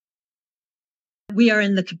We are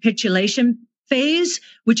in the capitulation phase,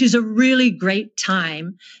 which is a really great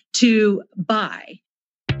time to buy.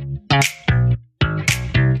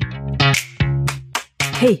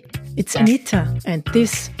 Hey, it's Anita, and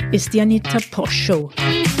this is the Anita Posch Show.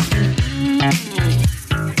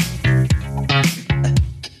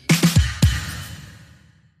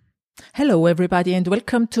 Hello, everybody, and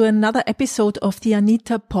welcome to another episode of the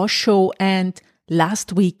Anita Posch Show and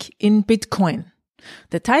Last Week in Bitcoin.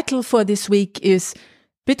 The title for this week is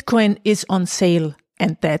Bitcoin is on sale,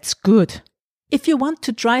 and that's good. If you want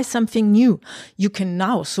to try something new, you can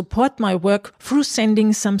now support my work through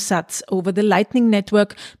sending some sats over the Lightning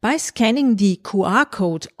Network by scanning the QR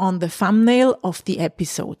code on the thumbnail of the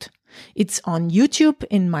episode. It's on YouTube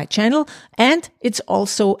in my channel, and it's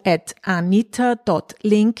also at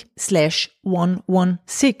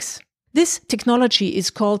anita.link/116. This technology is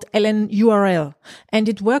called LNURL, and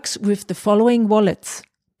it works with the following wallets: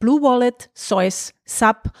 Blue Wallet, Zeus,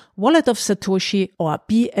 SAP, Wallet of Satoshi, or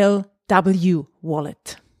BLW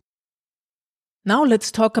Wallet. Now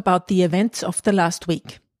let's talk about the events of the last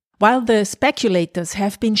week. While the speculators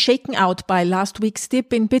have been shaken out by last week's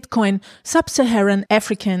dip in Bitcoin, sub-Saharan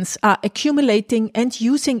Africans are accumulating and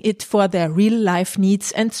using it for their real-life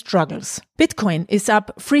needs and struggles. Bitcoin is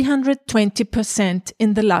up 320%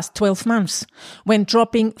 in the last 12 months. When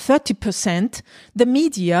dropping 30%, the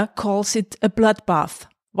media calls it a bloodbath,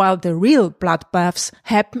 while the real bloodbaths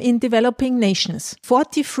happen in developing nations.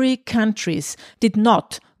 43 countries did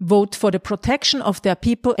not vote for the protection of their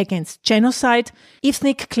people against genocide,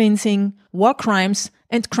 ethnic cleansing, war crimes,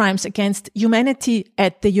 and crimes against humanity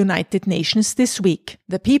at the United Nations this week.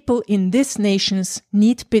 The people in these nations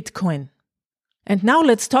need Bitcoin. And now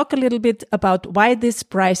let's talk a little bit about why this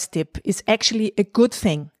price dip is actually a good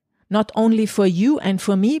thing, not only for you and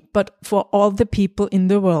for me, but for all the people in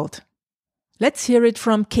the world. Let's hear it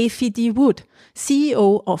from Cathie D. Wood,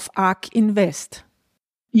 CEO of ARK Invest.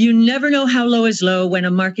 You never know how low is low when a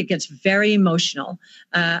market gets very emotional.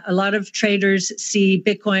 A lot of traders see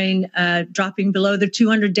Bitcoin dropping below the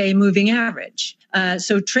 200-day moving average.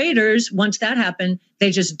 So traders, once that happens,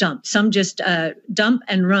 they just dump. Some just dump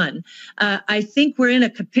and run. I think we're in a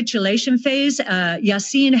capitulation phase.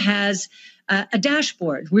 Yassine has a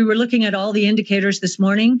dashboard. We were looking at all the indicators this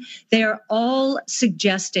morning. They are all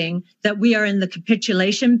suggesting that we are in the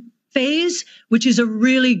capitulation phase, which is a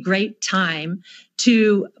really great time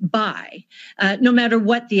to buy, no matter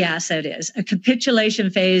what the asset is. A capitulation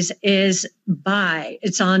phase is buy.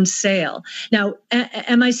 It's on sale. Now,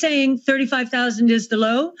 am I saying 35,000 is the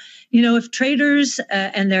low? You know, if traders,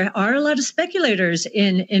 and there are a lot of speculators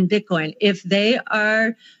in Bitcoin, if they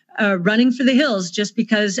are running for the hills just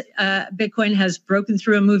because Bitcoin has broken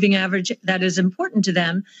through a moving average that is important to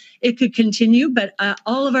them, it could continue. But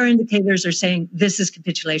all of our indicators are saying this is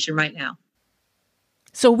capitulation right now.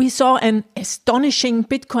 So we saw an astonishing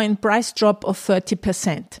Bitcoin price drop of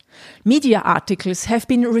 30%. Media articles have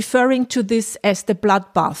been referring to this as the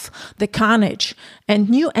bloodbath, the carnage, and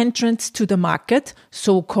new entrants to the market,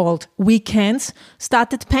 so-called weekends,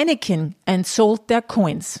 started panicking and sold their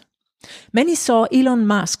coins. Many saw Elon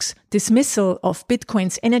Musk's dismissal of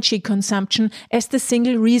Bitcoin's energy consumption as the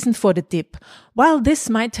single reason for the dip. While this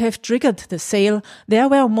might have triggered the sale, there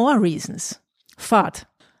were more reasons. FUD.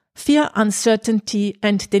 Fear, uncertainty,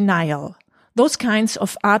 and denial. Those kinds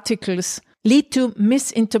of articles lead to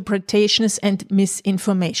misinterpretations and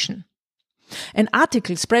misinformation. An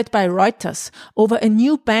article spread by Reuters over a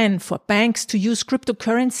new ban for banks to use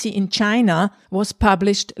cryptocurrency in China was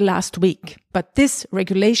published last week. But this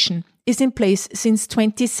regulation is in place since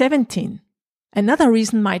 2017. Another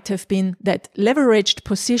reason might have been that leveraged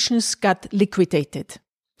positions got liquidated.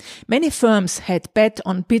 Many firms had bet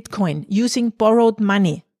on Bitcoin using borrowed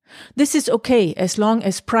money. This is okay as long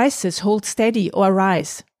as prices hold steady or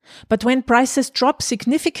rise. But when prices drop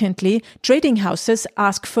significantly, trading houses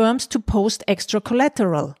ask firms to post extra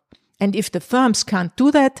collateral. And if the firms can't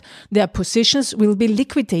do that, their positions will be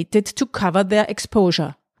liquidated to cover their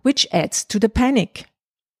exposure, which adds to the panic.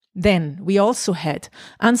 Then we also had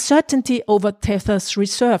uncertainty over Tether's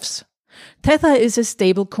reserves. Tether is a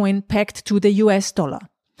stablecoin pegged to the US dollar.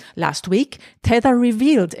 Last week, Tether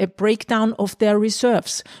revealed a breakdown of their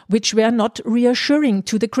reserves, which were not reassuring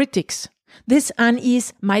to the critics. This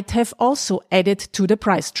unease might have also added to the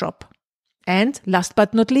price drop. And last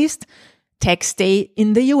but not least, tax day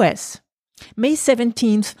in the US. May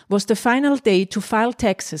 17th was the final day to file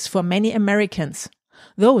taxes for many Americans.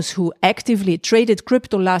 Those who actively traded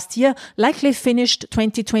crypto last year likely finished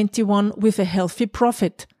 2021 with a healthy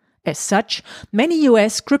profit. As such, many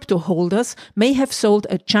US crypto holders may have sold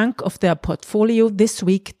a chunk of their portfolio this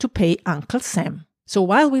week to pay Uncle Sam. So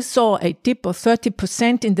while we saw a dip of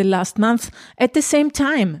 30% in the last month, at the same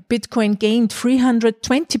time, Bitcoin gained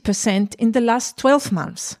 320% in the last 12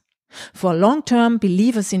 months. For long-term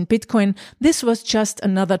believers in Bitcoin, this was just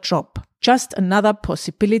another drop, just another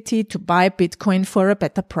possibility to buy Bitcoin for a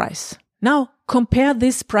better price. Now, compare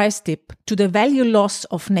this price dip to the value loss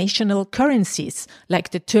of national currencies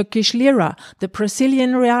like the Turkish lira, the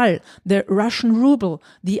Brazilian real, the Russian ruble,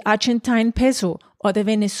 the Argentine peso, or the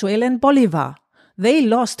Venezuelan bolivar. They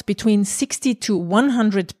lost between 60 to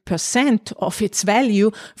 100% of its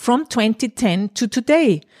value from 2010 to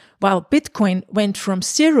today, while Bitcoin went from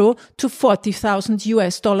 $0 to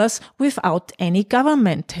 $40,000 without any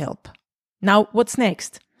government help. Now, what's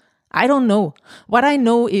next? I don't know. What I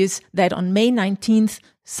know is that on May 19th,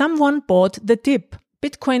 someone bought the dip.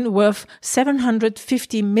 Bitcoin worth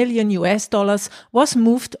 $750 million was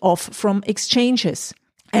moved off from exchanges.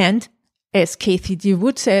 And, as Cathie D.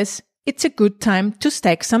 Wood says, it's a good time to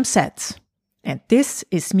stack some sats. And this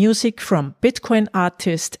is music from Bitcoin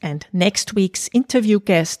artist and next week's interview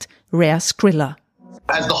guest, Rare Skrilla.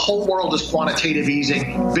 As the whole world is quantitative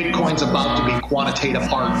easing, Bitcoin's about to be quantitative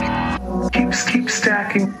hardening. Keep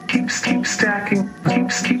stacking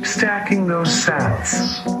those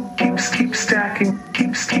sats. Keep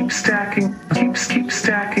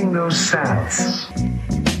stacking those sats.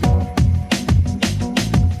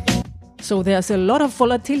 So there's a lot of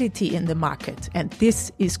volatility in the market, and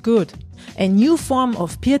this is good. A new form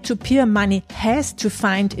of peer-to-peer money has to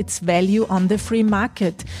find its value on the free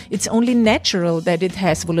market. It's only natural that it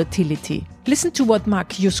has volatility. Listen to what Mark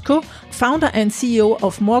Yusko, founder and CEO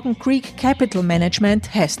of Morgan Creek Capital Management,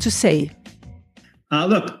 has to say.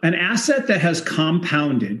 Look, an asset that has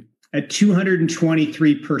compounded at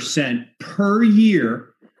 223% per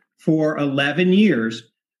year for 11 years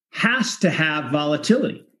has to have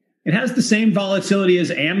volatility. It has the same volatility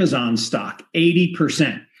as Amazon stock,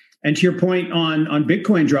 80%. And to your point on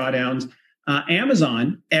Bitcoin drawdowns,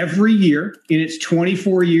 Amazon every year in its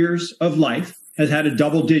 24 years of life has had a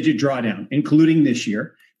double-digit drawdown, including this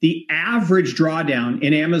year. The average drawdown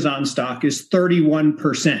in Amazon stock is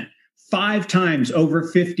 31%, 5 times over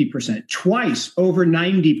 50%, twice over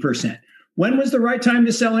 90%. When was the right time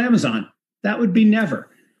to sell Amazon? That would be never.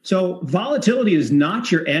 So volatility is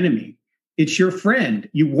not your enemy. It's your friend.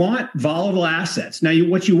 You want volatile assets. Now,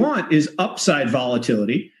 what you want is upside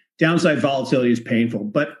volatility. Downside volatility is painful.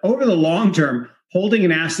 But over the long term, holding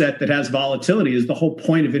an asset that has volatility is the whole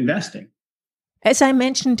point of investing. As I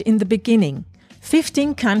mentioned in the beginning,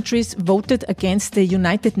 15 countries voted against the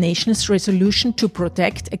United Nations resolution to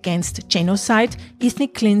protect against genocide,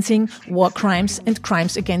 ethnic cleansing, war crimes, and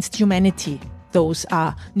crimes against humanity. Those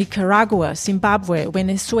are Nicaragua, Zimbabwe,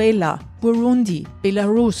 Venezuela, Burundi,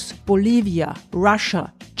 Belarus, Bolivia,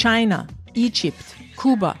 Russia, China, Egypt,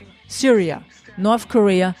 Cuba, Syria, North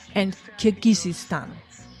Korea, and Kyrgyzstan.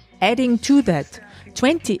 Adding to that,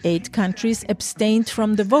 28 countries abstained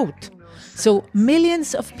from the vote. So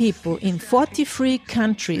millions of people in 43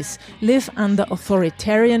 countries live under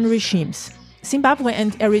authoritarian regimes. Zimbabwe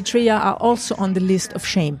and Eritrea are also on the list of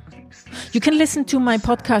shame. You can listen to my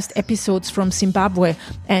podcast episodes from Zimbabwe,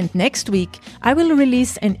 and next week I will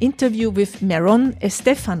release an interview with Meron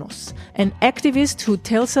Estefanos, an activist who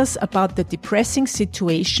tells us about the depressing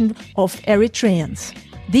situation of Eritreans.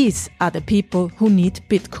 These are the people who need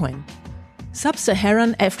Bitcoin.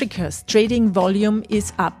 Sub-Saharan Africa's trading volume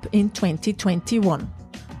is up in 2021.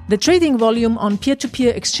 The trading volume on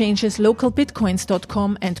peer-to-peer exchanges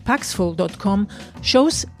localbitcoins.com and paxful.com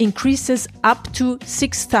shows increases up to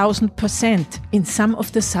 6,000% in some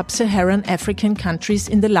of the sub-Saharan African countries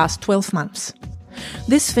in the last 12 months.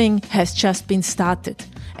 This thing has just been started,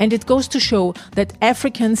 and it goes to show that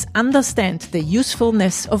Africans understand the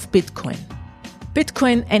usefulness of Bitcoin.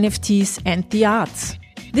 Bitcoin, NFTs, and the arts.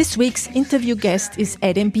 This week's interview guest is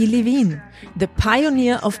Adam B. Levine, the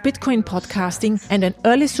pioneer of Bitcoin podcasting and an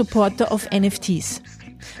early supporter of NFTs.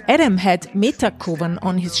 Adam had Metakovan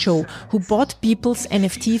on his show, who bought Beeple's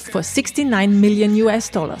NFT for $69 million,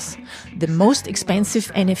 the most expensive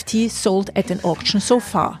NFT sold at an auction so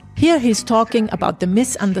far. Here he's talking about the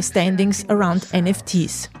misunderstandings around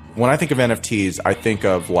NFTs. When I think of NFTs, I think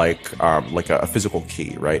of like a physical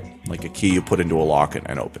key, right? Like a key you put into a lock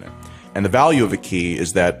and open it. And the value of a key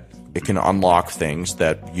is that it can unlock things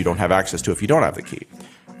that you don't have access to if you don't have the key.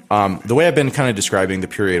 The way I've been kind of describing the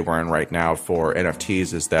period we're in right now for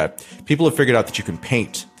NFTs is that people have figured out that you can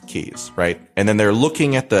paint keys, right? And then they're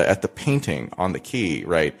looking at the painting on the key,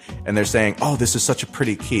 right? And they're saying, oh, this is such a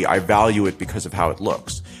pretty key. I value it because of how it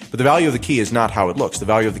looks. But the value of the key is not how it looks. The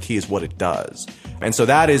value of the key is what it does. And so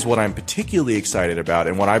that is what I'm particularly excited about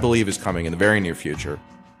and what I believe is coming in the very near future.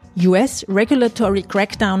 US regulatory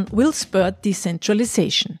crackdown will spur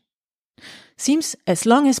decentralization. Seems as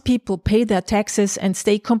long as people pay their taxes and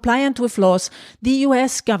stay compliant with laws, the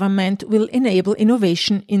US government will enable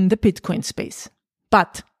innovation in the Bitcoin space.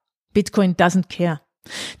 But Bitcoin doesn't care.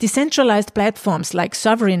 Decentralized platforms like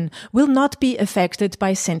Sovereign will not be affected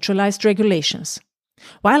by centralized regulations.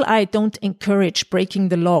 While I don't encourage breaking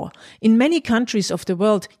the law, in many countries of the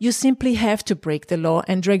world you simply have to break the law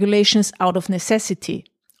and regulations out of necessity.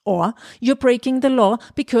 Or you're breaking the law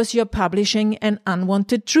because you're publishing an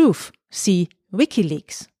unwanted truth. See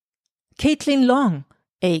WikiLeaks. Caitlin Long,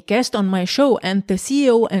 a guest on my show and the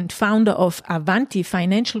CEO and founder of Avanti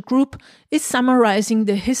Financial Group, is summarizing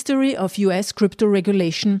the history of US crypto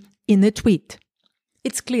regulation in a tweet.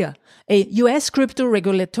 It's clear, a US crypto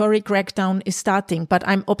regulatory crackdown is starting, but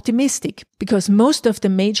I'm optimistic because most of the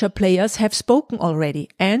major players have spoken already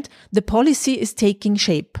and the policy is taking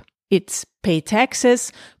shape. It's pay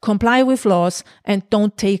taxes, comply with laws, and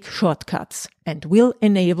don't take shortcuts, and will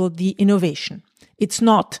enable the innovation. It's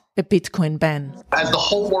not a Bitcoin ban. As the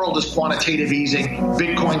whole world is quantitative easing,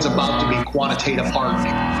 Bitcoin's about to be quantitative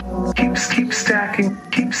hardening. Keep stacking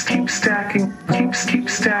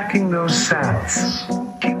those sats.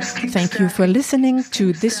 Thank you for listening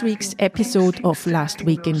to this week's episode of Last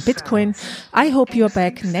Week in Bitcoin. I hope you're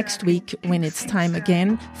back next week when it's time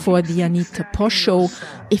again for the Anita Posch Show.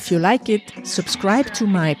 If you like it, subscribe to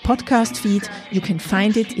my podcast feed. You can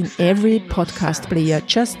find it in every podcast player.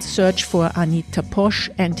 Just search for Anita Posch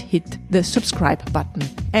and hit the subscribe button.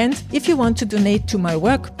 And if you want to donate to my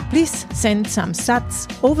work, please send some sats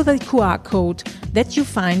over the QR code that you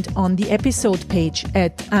find on the episode page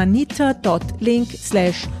at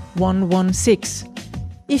anita.link/116.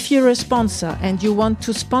 If you're a sponsor and you want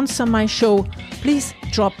to sponsor my show, please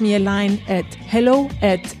drop me a line at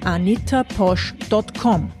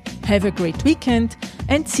hello@anitaposch.com. Have a great weekend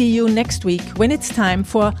and see you next week when it's time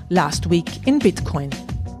for Last Week in Bitcoin.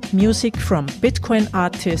 Music from Bitcoin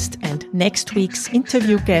artist and next week's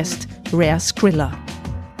interview guest, Rare Skrilla.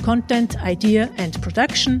 Content, idea and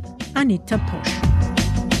production, Anita Posch.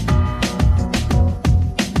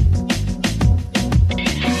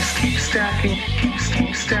 Keep stacking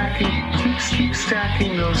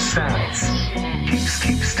those sats. Keep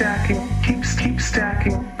stacking those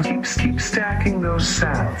sats. Keep stacking those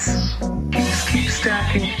sats.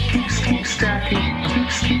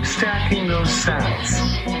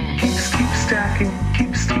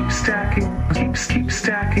 Keep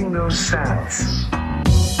stacking those sats.